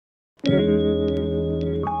We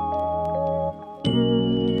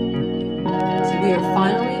are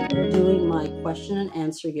finally doing my question and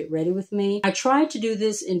answer. Get ready with me. I tried to do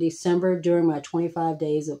this in December during my 25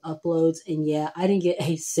 days of uploads, and yeah, I didn't get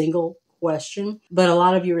a single question, but a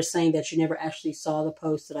lot of you were saying that you never actually saw the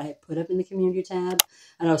post that I had put up in the community tab.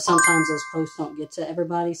 I know sometimes those posts don't get to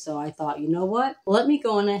everybody, so I thought, you know what? Let me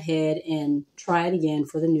go on ahead and try it again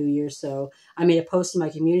for the new year. So I made a post in my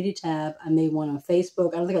community tab. I made one on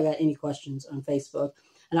Facebook. I don't think I got any questions on Facebook.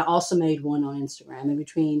 And I also made one on Instagram. And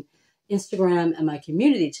between Instagram and my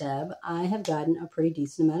community tab, I have gotten a pretty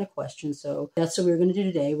decent amount of questions. So that's what we're going to do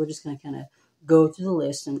today. We're just going to kind of go through the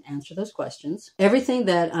list and answer those questions. Everything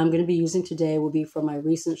that I'm going to be using today will be from my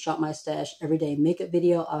recent Shop My Stash everyday makeup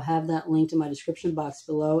video. I'll have that linked in my description box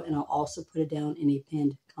below, and I'll also put it down in a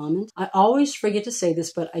pinned comment. I always forget to say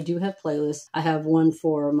this, but I do have playlists. I have one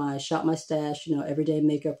for my Shop My Stash, everyday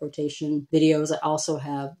makeup rotation videos. I also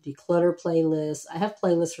have declutter playlists. I have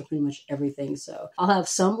playlists for pretty much everything. So I'll have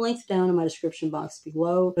some linked down in my description box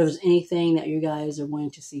below. If there's anything that you guys are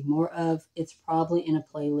wanting to see more of, it's probably in a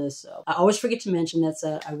playlist. So I always forget to mention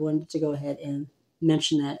that I wanted to go ahead and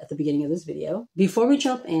mention that at the beginning of this video. Before we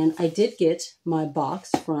jump in, I did get my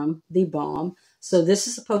box from The Balm. So this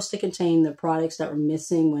is supposed to contain the products that were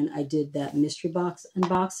missing when I did that mystery box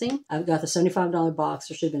unboxing. I've got the $75 box.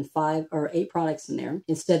 There should have been 5 or 8 products in there.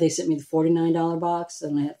 Instead, they sent me the $49 box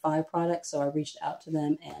and I had 5 products. So I reached out to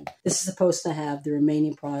them, and this is supposed to have the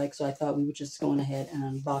remaining products. So I thought we would just go on ahead and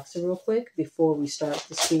unbox it real quick before we start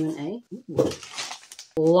this Q&A.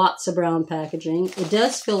 Lots of brown packaging. It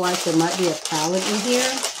does feel like there might be a palette in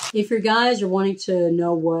here. If you guys are wanting to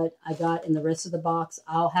know what I got in the rest of the box,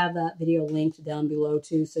 I'll have that video linked down below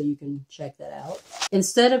too, so you can check that out.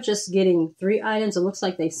 Instead of just getting 3 items, it looks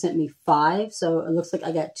like they sent me 5. So it looks like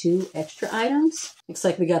I got 2 extra items. Looks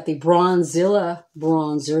like we got the Bronzilla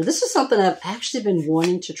bronzer. This is something I've actually been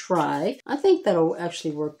wanting to try. I think that'll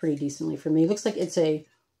actually work pretty decently for me. It looks like it's a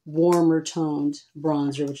warmer toned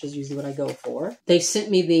bronzer, which is usually what I go for. They sent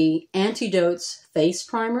me the Antidotes face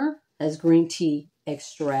primer as green tea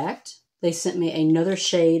extract. They sent me another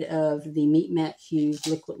shade of the Meet Matte Hues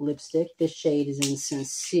liquid lipstick. This shade is in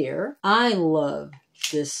Sincere. I love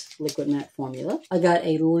this liquid matte formula. I got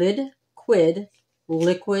a Liquid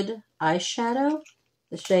liquid eyeshadow.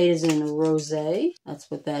 The shade is in Rosé. That's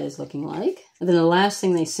what that is looking like. And then the last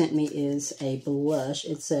thing they sent me is a blush.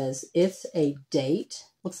 It says It's a Date.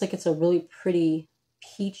 Looks like it's a really pretty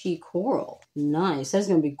peachy coral. Nice. That's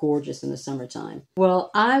going to be gorgeous in the summertime.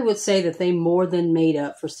 Well, I would say that they more than made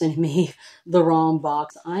up for sending me the wrong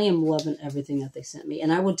box. I am loving everything that they sent me,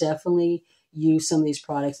 and I will definitely use some of these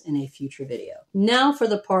products in a future video. Now for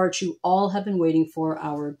the part you all have been waiting for,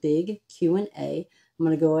 our big Q&A. I'm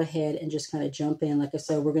going to go ahead and just kind of jump in. Like I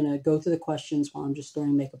said, we're going to go through the questions while I'm just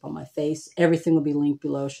throwing makeup on my face. Everything will be linked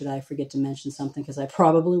below should I forget to mention something, because I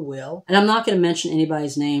probably will. And I'm not going to mention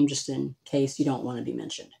anybody's name just in case you don't want to be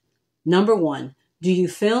mentioned. Number 1, do you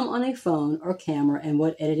film on a phone or camera, and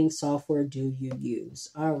what editing software do you use?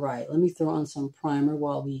 All right, let me throw on some primer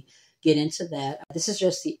while we get into that. This is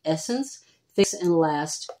just the Essence Fix and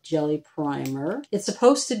Last Jelly Primer. It's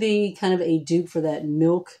supposed to be kind of a dupe for that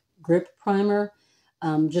Milk Grip Primer.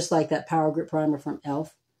 Just like that Power Grip Primer from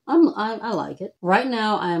e.l.f. I like it. Right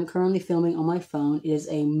now, I am currently filming on my phone. It is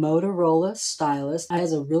a Motorola Stylus. It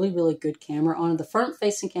has a really, really good camera on it. The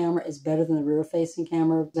front-facing camera is better than the rear-facing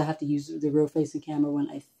camera. I have to use the rear-facing camera when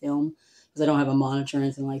I film because I don't have a monitor or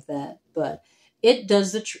anything like that. But it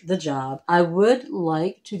does the job. I would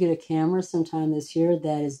like to get a camera sometime this year.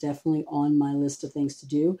 That is definitely on my list of things to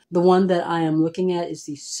do. The one that I am looking at is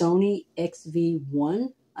the Sony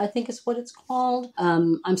XV1. I think is what it's called.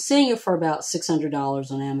 I'm seeing it for about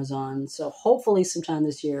 $600 on Amazon. So hopefully sometime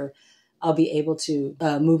this year, I'll be able to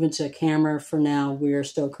move into a camera. For now, we're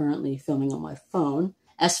still currently filming on my phone.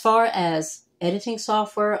 As far as editing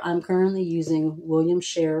software, I'm currently using William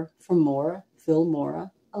Scher Filmora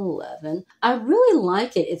 11. I really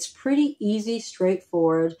like it. It's pretty easy,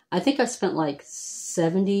 straightforward. I think I spent like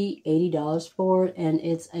 $70, $80 for it, and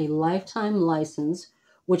it's a lifetime license,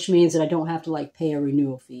 which means that I don't have to like pay a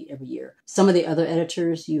renewal fee every year. Some of the other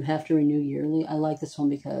editors you have to renew yearly. I like this one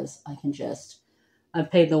because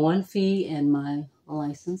I've paid the one fee and my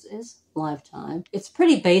license is lifetime. It's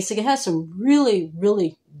pretty basic. It has some really,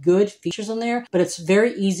 really good features in there, but it's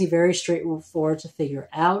very easy, very straightforward to figure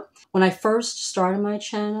out. When I first started my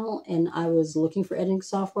channel and I was looking for editing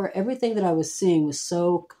software, everything that I was seeing was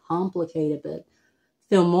so complicated, but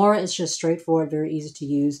Filmora is just straightforward, very easy to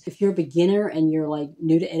use. If you're a beginner and you're like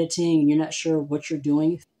new to editing and you're not sure what you're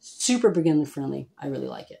doing, super beginner friendly. I really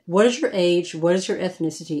like it. What is your age? What is your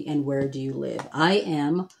ethnicity? And where do you live? I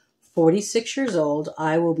am 46 years old.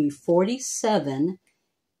 I will be 47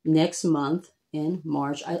 next month in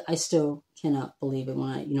March. I still cannot believe it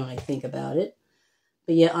when I think about it.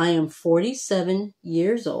 But yeah, I am 47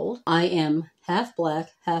 years old. I am half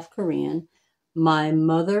Black, half Korean. My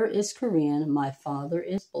mother is Korean. My father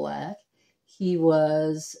is Black. He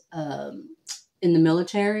was in the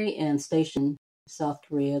military and stationed in South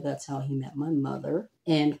Korea. That's how he met my mother.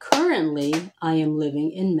 And currently, I am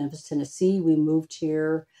living in Memphis, Tennessee. We moved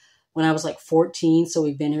here when I was like 14, so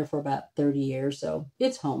we've been here for about 30 years, so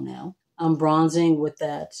it's home now. I'm bronzing with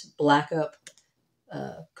that Black Up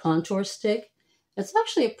contour stick. It's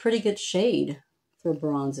actually a pretty good shade for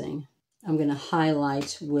bronzing. I'm going to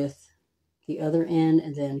highlight with the other end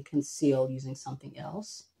and then conceal using something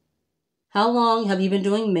else. How long have you been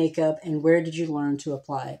doing makeup and where did you learn to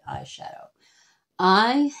apply eyeshadow?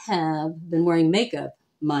 I have been wearing makeup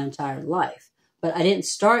my entire life, but I didn't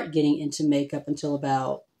start getting into makeup until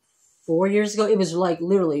about 4 years ago. It was like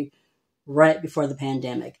literally right before the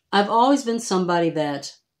pandemic. I've always been somebody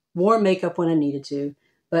that wore makeup when I needed to,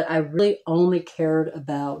 but I really only cared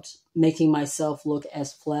about making myself look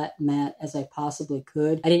as flat matte as I possibly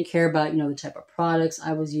could. I didn't care about, the type of products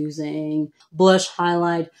I was using, blush,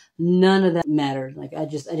 highlight, none of that mattered. Like I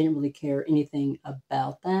didn't really care anything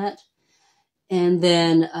about that. And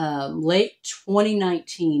then late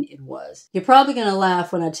 2019 it was. You're probably going to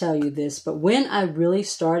laugh when I tell you this, but when I really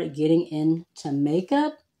started getting into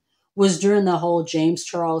makeup was during the whole James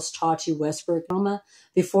Charles Tati Westbrook drama.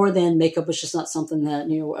 Before then, makeup was just not something that,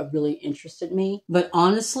 really interested me. But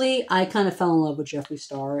honestly, I kind of fell in love with Jeffree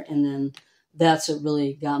Star, and then that's what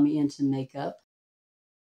really got me into makeup.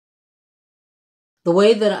 The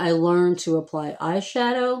way that I learned to apply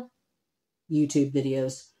eyeshadow, YouTube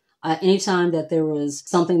videos. Anytime that there was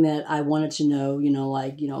something that I wanted to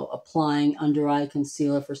know, applying under eye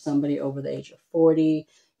concealer for somebody over the age of 40,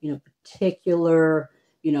 particular,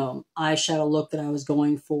 eyeshadow look that I was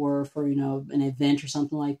going for an event or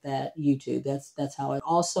something like that, YouTube. That's how I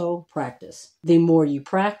also practice. The more you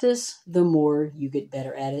practice, the more you get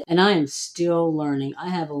better at it. And I am still learning. I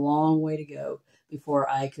have a long way to go before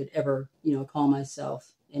I could ever, call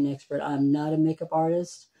myself an expert. I'm not a makeup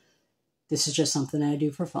artist. This is just something I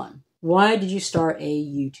do for fun. Why did you start a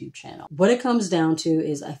YouTube channel? What it comes down to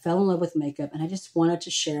is I fell in love with makeup and I just wanted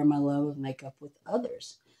to share my love of makeup with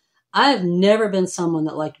others. I've never been someone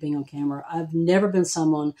that liked being on camera. I've never been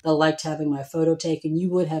someone that liked having my photo taken. You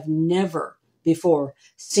would have never before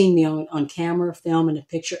seen me on camera, film, and a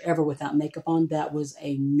picture ever without makeup on. That was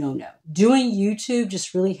a no-no. Doing YouTube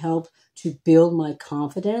just really helped to build my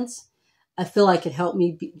confidence. I feel like it helped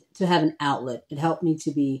me to have an outlet. It helped me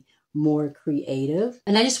to be more creative.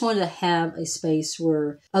 And I just wanted to have a space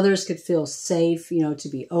where others could feel safe, to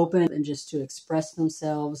be open and just to express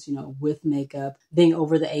themselves, with makeup. Being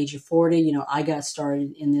over the age of 40, I got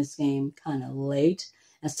started in this game kind of late.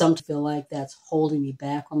 And some feel like that's holding me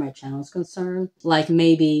back where my channel is concerned. Like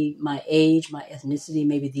maybe my age, my ethnicity,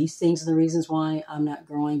 maybe these things are the reasons why I'm not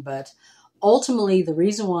growing. But ultimately, the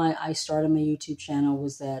reason why I started my YouTube channel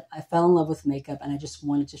was that I fell in love with makeup and I just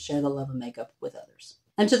wanted to share the love of makeup with others.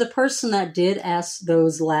 And to the person that did ask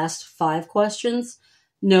those last 5 questions,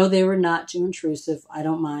 no, they were not too intrusive. I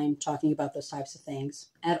don't mind talking about those types of things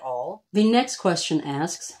at all. The next question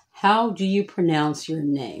asks, how do you pronounce your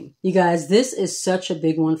name? You guys, this is such a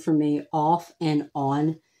big one for me off and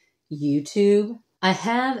on YouTube. I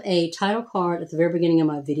have a title card at the very beginning of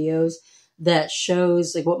my videos that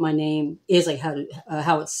shows like what my name is, like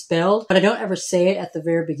how it's spelled, but I don't ever say it at the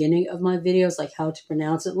very beginning of my videos, like how to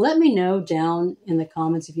pronounce it. Let me know down in the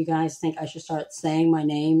comments if you guys think I should start saying my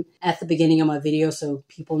name at the beginning of my video so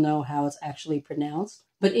people know how it's actually pronounced.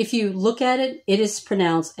 But if you look at it, it is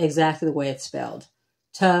pronounced exactly the way it's spelled.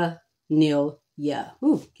 Tanealyakimbeauty.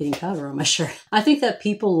 Ooh, getting powder on my shirt. I think that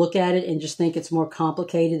people look at it and just think it's more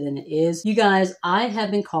complicated than it is. You guys, I have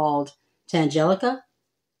been called Tangelica,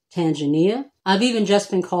 Tanzania. I've even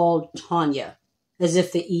just been called Tanya, as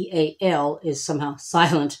if the E-A-L is somehow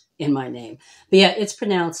silent in my name. But yeah, it's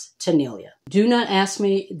pronounced Tanealia. Do not ask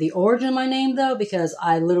me the origin of my name, though, because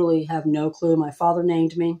I literally have no clue. My father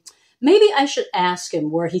named me. Maybe I should ask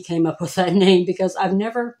him where he came up with that name, because I've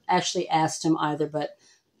never actually asked him either, but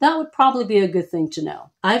that would probably be a good thing to know.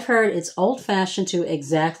 I've heard it's old-fashioned to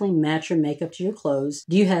exactly match your makeup to your clothes.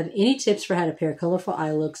 Do you have any tips for how to pair colorful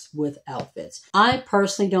eye looks with outfits? I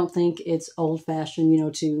personally don't think it's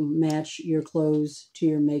old-fashioned, to match your clothes to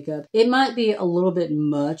your makeup. It might be a little bit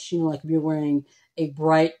much, like if you're wearing a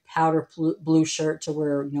bright powder blue shirt to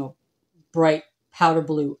wear, bright powder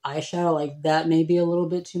blue eyeshadow, like that may be a little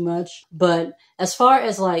bit too much. But as far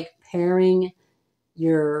as like pairing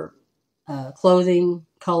your clothing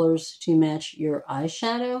colors to match your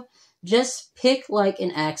eyeshadow, just pick like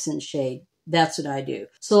an accent shade. That's what I do.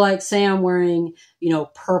 So like say I'm wearing,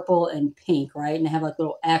 purple and pink, right? And I have like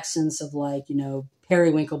little accents of like,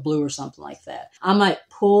 periwinkle blue or something like that. I might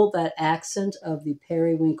pull that accent of the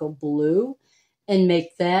periwinkle blue and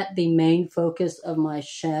make that the main focus of my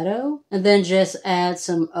shadow, and then just add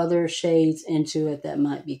some other shades into it that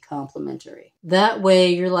might be complementary. That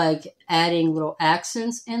way you're like adding little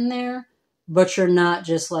accents in there, but you're not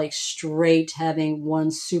just like straight having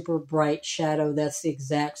one super bright shadow that's the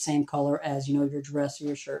exact same color as, your dress or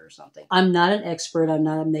your shirt or something. I'm not an expert. I'm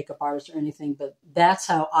not a makeup artist or anything, but that's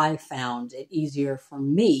how I found it easier for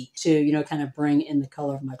me to, kind of bring in the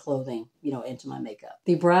color of my clothing, into my makeup.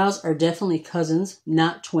 The brows are definitely cousins,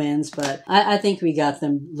 not twins, but I think we got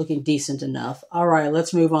them looking decent enough. All right,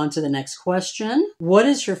 let's move on to the next question. What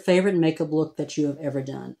is your favorite makeup look that you have ever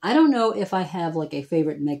done? I don't know if I have like a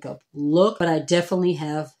favorite makeup look, but I definitely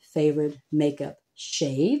have favorite makeup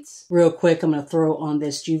shades. Real quick, I'm going to throw on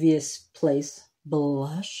this Juvia's Place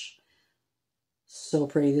blush. So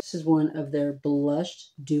pretty. This is one of their blush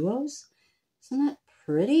duos. Isn't that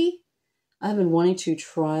pretty? I've been wanting to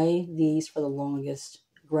try these for the longest.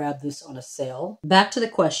 Grab this on a sale. Back to the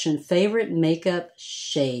question, favorite makeup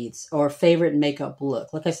shades or favorite makeup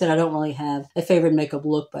look. Like I said, I don't really have a favorite makeup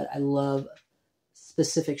look, but I love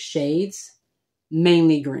specific shades,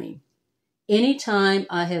 mainly green. Anytime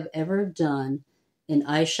I have ever done an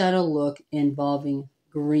eyeshadow look involving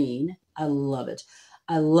green, I love it.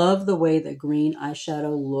 I love the way that green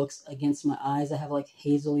eyeshadow looks against my eyes. I have like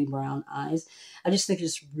hazily brown eyes. I just think it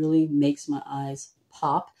just really makes my eyes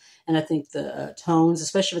pop. And I think the tones,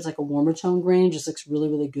 especially if it's like a warmer tone green, just looks really,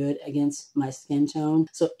 really good against my skin tone.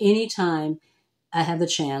 So anytime I have the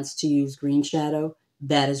chance to use green shadow,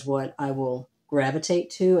 that is what I will gravitate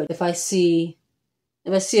to. If I see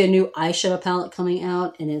a new eyeshadow palette coming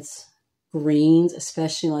out and it's greens,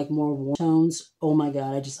 especially like more warm tones, oh my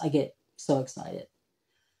God, I get so excited.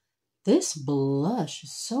 This blush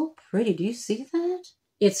is so pretty. Do you see that?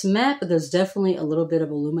 It's matte, but there's definitely a little bit of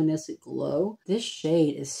a luminescent glow. This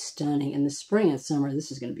shade is stunning. In the spring and summer,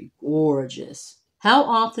 this is going to be gorgeous. How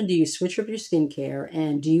often do you switch up your skincare,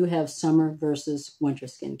 and do you have summer versus winter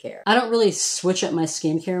skincare? I don't really switch up my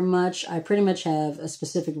skincare much. I pretty much have a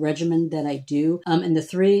specific regimen that I do. In the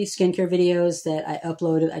 3 skincare videos that I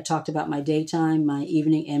uploaded, I talked about my daytime, my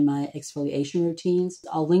evening, and my exfoliation routines.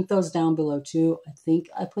 I'll link those down below too. I think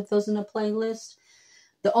I put those in a playlist.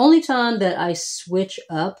 The only time that I switch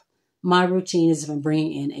up my routine is if I'm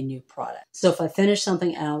bringing in a new product. So if I finish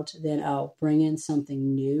something out, then I'll bring in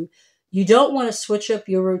something new. You don't want to switch up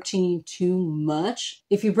your routine too much.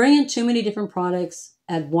 If you bring in too many different products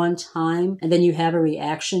at one time and then you have a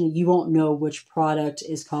reaction, you won't know which product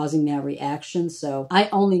is causing that reaction. So I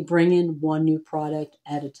only bring in one new product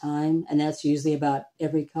at a time, and that's usually about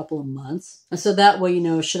every couple of months. And so that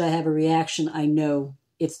way, should I have a reaction, I know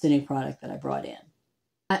it's the new product that I brought in.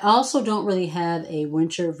 I also don't really have a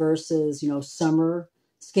winter versus, summer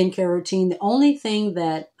skincare routine. The only thing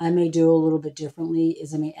that I may do a little bit differently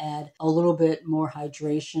is I may add a little bit more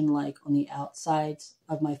hydration, like on the outsides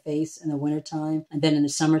of my face in the wintertime. And then in the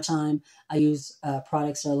summertime, I use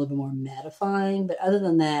products that are a little bit more mattifying. But other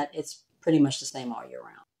than that, it's pretty much the same all year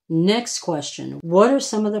round. Next question. What are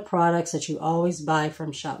some of the products that you always buy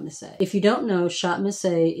from Shop Mise? If you don't know, Shop Mise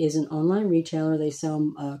is an online retailer. They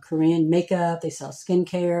sell Korean makeup. They sell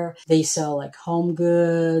skincare. They sell like home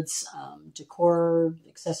goods, decor,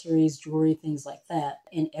 accessories, jewelry, things like that.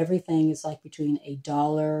 And everything is like between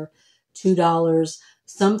 $1, $2.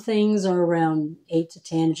 Some things are around $8 to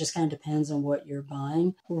 $10. It just kind of depends on what you're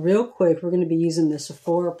buying. Real quick, we're going to be using the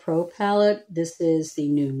Sephora Pro palette. This is the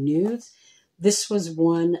new Nudes. This was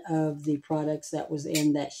one of the products that was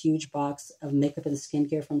in that huge box of makeup and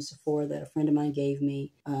skincare from Sephora that a friend of mine gave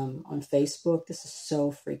me on Facebook. This is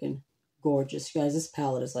so freaking gorgeous. You guys, this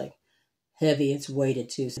palette is like heavy. It's weighted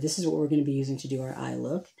too. So this is what we're going to be using to do our eye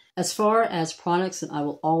look. As far as products that I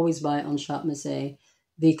will always buy on Shop Mise,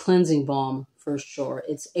 the cleansing balm for sure.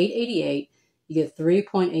 It's $8.88. You get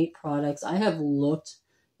 3.8 products. I have looked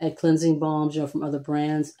at cleansing balms, from other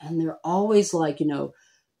brands, and they're always like,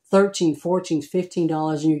 $13, $14,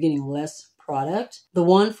 $15, and you're getting less product. The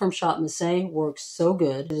one from Shop Mise works so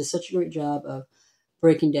good. It does such a great job of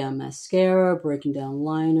breaking down mascara, breaking down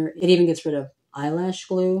liner. It even gets rid of eyelash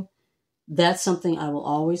glue. That's something I will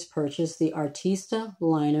always purchase. The Artista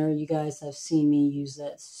liner, you guys have seen me use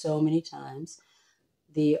that so many times.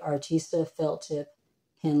 The Artista felt tip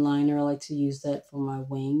pen liner, I like to use that for my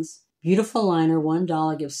wings. Beautiful liner,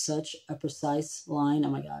 $1 gives such a precise line. Oh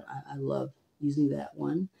my God, I love using that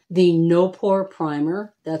one. The No Pore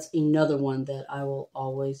Primer, that's another one that I will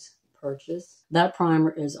always purchase. That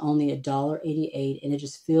primer is only $1.88 and it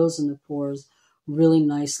just fills in the pores really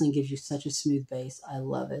nicely and gives you such a smooth base. I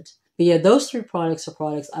love it. But yeah, those three products are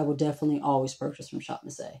products I will definitely always purchase from Shop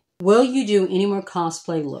Miss A. Will you do any more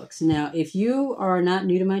cosplay looks? Now, if you are not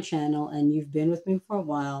new to my channel and you've been with me for a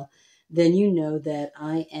while, then you know that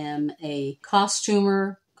I am a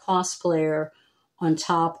costumer, cosplayer, on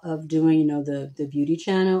top of doing, you know, the beauty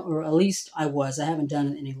channel, or at least I was. I haven't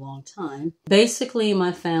done it in a long time. Basically,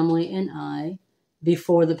 my family and I,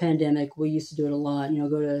 before the pandemic, we used to do it a lot. You know,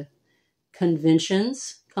 go to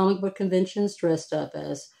conventions, comic book conventions, dressed up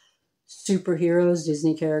as superheroes,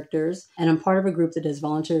 Disney characters. And I'm part of a group that does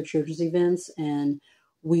volunteer children's events, and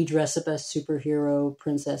we dress up as superhero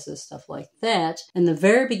princesses, stuff like that. In the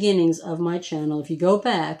very beginnings of my channel, if you go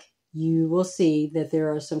back, you will see that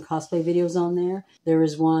there are some cosplay videos on there. There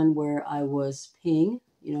is one where I was Ping,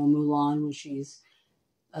 you know, Mulan,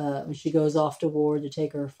 when she goes off to war to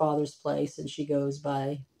take her father's place, and she goes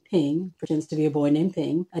by Ping, pretends to be a boy named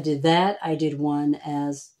Ping. I did that. I did one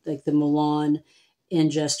as like the Mulan in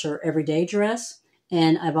just her everyday dress,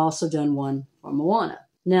 and I've also done one for Moana.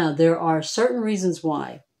 Now, there are certain reasons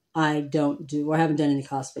why I don't do or haven't done any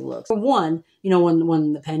cosplay looks. For one, you know,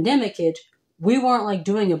 when the pandemic hit, we weren't like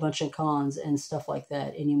doing a bunch of cons and stuff like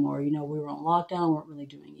that anymore. You know, we were on lockdown, weren't really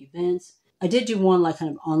doing events. I did do one like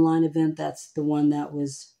kind of online event. That's the one that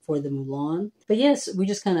was for the Mulan. But yes, we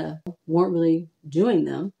just kind of weren't really doing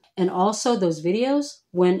them. And also those videos,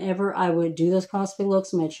 whenever I would do those cosplay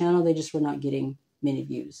looks on my channel, they just were not getting many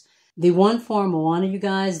views. The one for Moana, you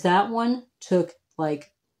guys, that one took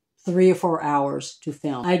like 3 or 4 hours to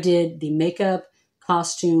film. I did the makeup,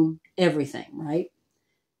 costume, everything, right?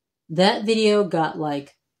 That video got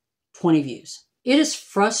like 20 views. It is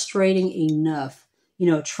frustrating enough, you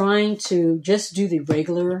know, trying to just do the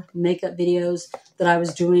regular makeup videos that I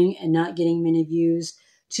was doing and not getting many views,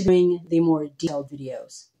 to doing the more detailed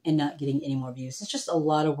videos and not getting any more views. It's just a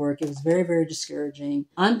lot of work. It was very, very discouraging.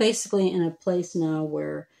 I'm basically in a place now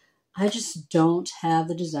where I just don't have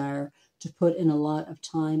the desire to put in a lot of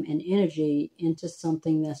time and energy into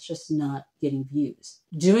something that's just not getting views.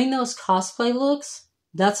 Doing those cosplay looks,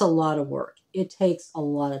 that's a lot of work. It takes a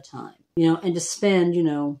lot of time, you know, and to spend, you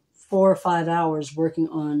know, 4 or 5 hours working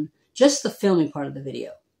on just the filming part of the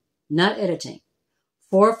video, not editing.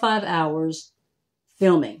 4 or 5 hours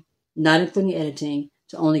filming, not including editing,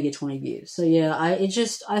 to only get 20 views. So yeah,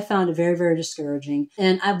 I found it very, very discouraging.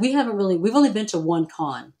 And we've only been to one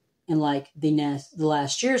con in like the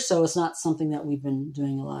last year, so it's not something that we've been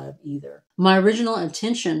doing a lot of either. My original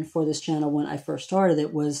intention for this channel when I first started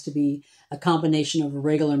it was to be a combination of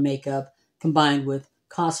regular makeup combined with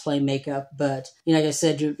cosplay makeup, but you know, like I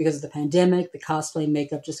said, because of the pandemic, the cosplay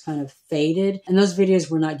makeup just kind of faded, and those videos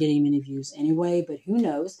were not getting many views anyway. But who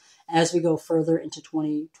knows, as we go further into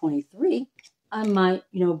 2023, I might,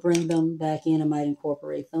 you know, bring them back in. I might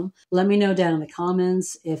incorporate them. Let me know down in the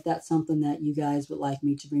comments if that's something that you guys would like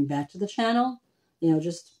me to bring back to the channel. You know,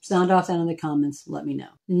 just sound off down in the comments. Let me know.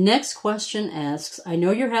 Next question asks, I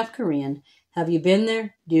know you're half Korean. Have you been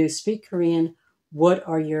there? Do you speak Korean? What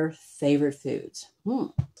are your favorite foods?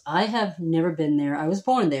 I have never been there. I was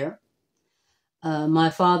born there. My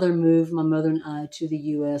father moved my mother and I to the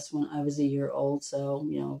U.S. when I was a year old. So,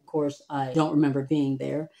 you know, of course, I don't remember being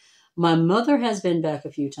there. My mother has been back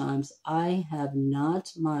a few times. I have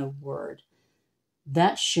not, my word.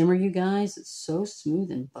 That shimmer, you guys, it's so smooth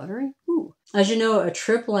and buttery. Ooh. As you know, a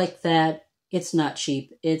trip like that, it's not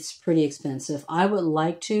cheap. It's pretty expensive. I would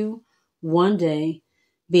like to one day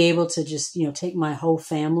be able to just, you know, take my whole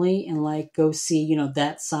family and like go see, you know,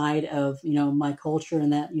 that side of, you know, my culture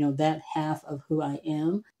and that, you know, that half of who I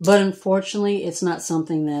am. But unfortunately, it's not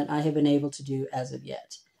something that I have been able to do as of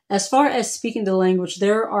yet. As far as speaking the language,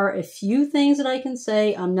 there are a few things that I can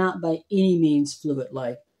say. I'm not by any means fluent,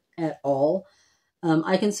 like at all.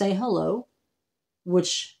 I can say hello,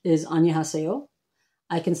 which is annyeonghaseyo.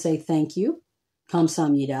 I can say thank you,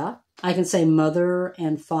 감사합니다. I can say mother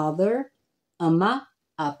and father, 엄마,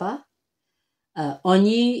 아빠.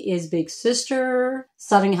 언니 is big sister.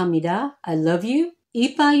 사랑합니다, I love you.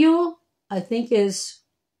 이뻐요, I think is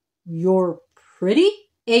you're pretty.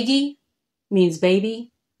 애기 means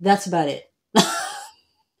baby. That's about it.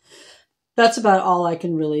 That's about all I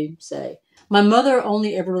can really say. My mother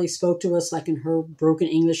only ever really spoke to us like in her broken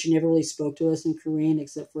English. She never really spoke to us in Korean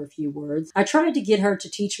except for a few words. I tried to get her to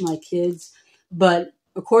teach my kids, but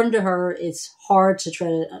according to her, it's hard to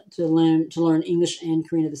try to learn English and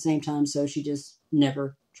Korean at the same time. So she just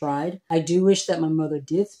never tried. I do wish that my mother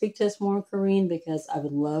did speak to us more in Korean because I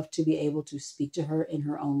would love to be able to speak to her in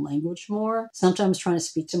her own language more. Sometimes trying to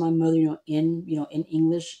speak to my mother, in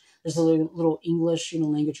English, there's a little English,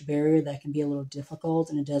 language barrier that can be a little difficult,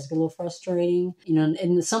 and it does get a little frustrating, and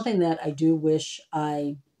it's something that I do wish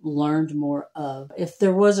I learned more of. If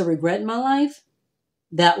there was a regret in my life,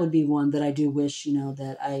 that would be one that I do wish,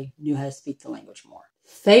 that I knew how to speak the language more.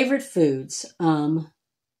 Favorite foods,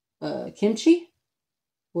 kimchi,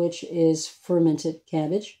 which is fermented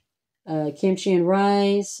cabbage, kimchi and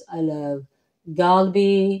rice. I love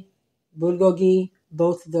galbi, bulgogi.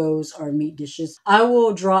 Both of those are meat dishes. I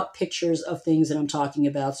will drop pictures of things that I'm talking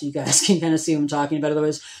about so you guys can kind of see what I'm talking about.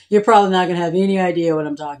 Otherwise, you're probably not going to have any idea what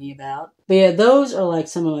I'm talking about. But yeah, those are like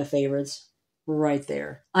some of my favorites right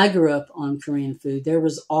there. I grew up on Korean food. There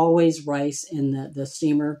was always rice in the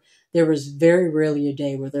steamer. There was very rarely a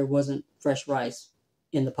day where there wasn't fresh rice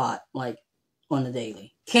in the pot, like on the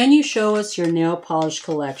daily. Can you show us your nail polish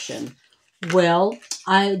collection? Well,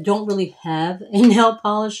 I don't really have a nail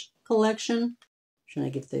polish collection. Trying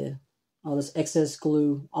to get all this excess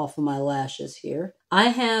glue off of my lashes here. I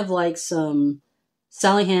have like some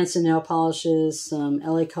Sally Hansen nail polishes, some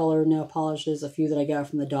LA Color nail polishes, a few that I got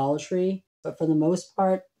from the Dollar Tree. But for the most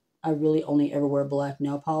part, I really only ever wear black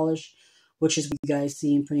nail polish, which is what you guys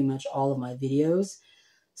see in pretty much all of my videos.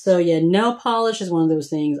 So yeah, nail polish is one of those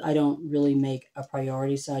things I don't really make a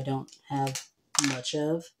priority, so I don't have much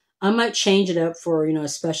of. I might change it up for, a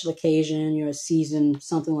special occasion, a season,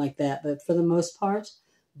 something like that. But for the most part,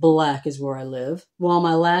 black is where I live. While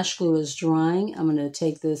my lash glue is drying, I'm going to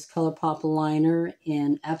take this Colourpop liner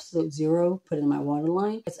in Absolute Zero, put it in my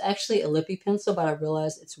waterline. It's actually a lippy pencil, but I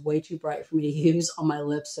realized it's way too bright for me to use on my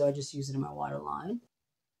lips, so I just use it in my waterline.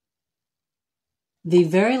 The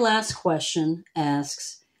very last question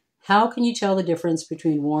asks, how can you tell the difference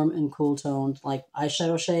between warm and cool toned, like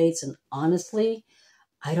eyeshadow shades? And honestly,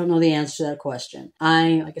 I don't know the answer to that question.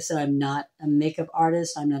 Like I said, I'm not a makeup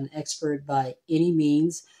artist. I'm not an expert by any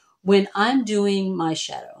means. When I'm doing my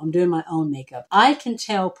shadow, I'm doing my own makeup, I can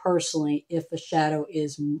tell personally if a shadow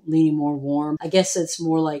is leaning more warm. I guess it's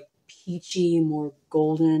more like peachy, more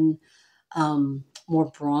golden,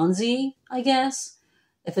 more bronzy, I guess.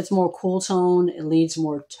 If it's more cool tone, it leads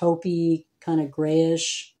more taupey, kind of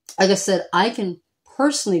grayish. Like I said, I can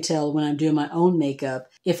personally tell when I'm doing my own makeup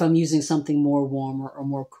if I'm using something more warm or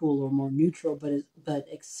more cool or more neutral, but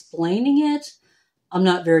explaining it, I'm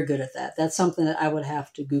not very good at that. That's something that I would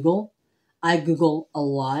have to Google. I Google a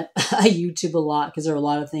lot. I YouTube a lot because there are a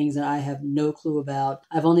lot of things that I have no clue about.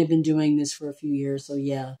 I've only been doing this for a few years, so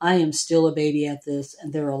yeah, I am still a baby at this,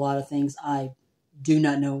 and there are a lot of things I do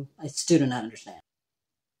not know. I still do not understand.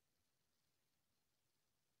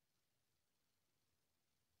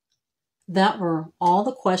 That were all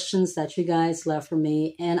the questions that you guys left for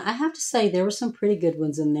me. And I have to say, there were some pretty good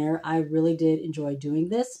ones in there. I really did enjoy doing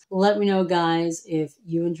this. Let me know, guys, if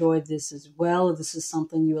you enjoyed this as well, if this is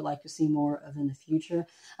something you would like to see more of in the future.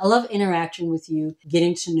 I love interacting with you,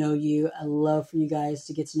 getting to know you. I love for you guys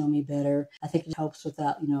to get to know me better. I think it helps with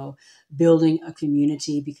that, building a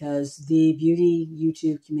community, because the beauty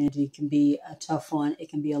YouTube community can be a tough one. It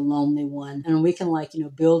can be a lonely one. And we can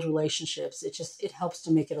build relationships. It helps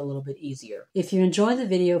to make it a little bit easier. If you enjoyed the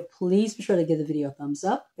video, please be sure to give the video a thumbs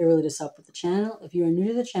up. It really does help with the channel. If you are new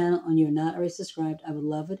to the channel and you're not already subscribed, I would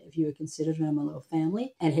love it if you would consider joining my little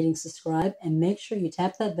family and hitting subscribe, and make sure you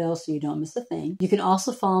tap that bell so you don't miss a thing. You can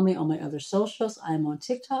also follow me on my other socials. I am on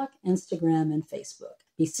TikTok, Instagram, and Facebook.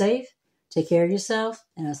 Be safe, take care of yourself,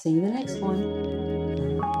 and I'll see you in the next one.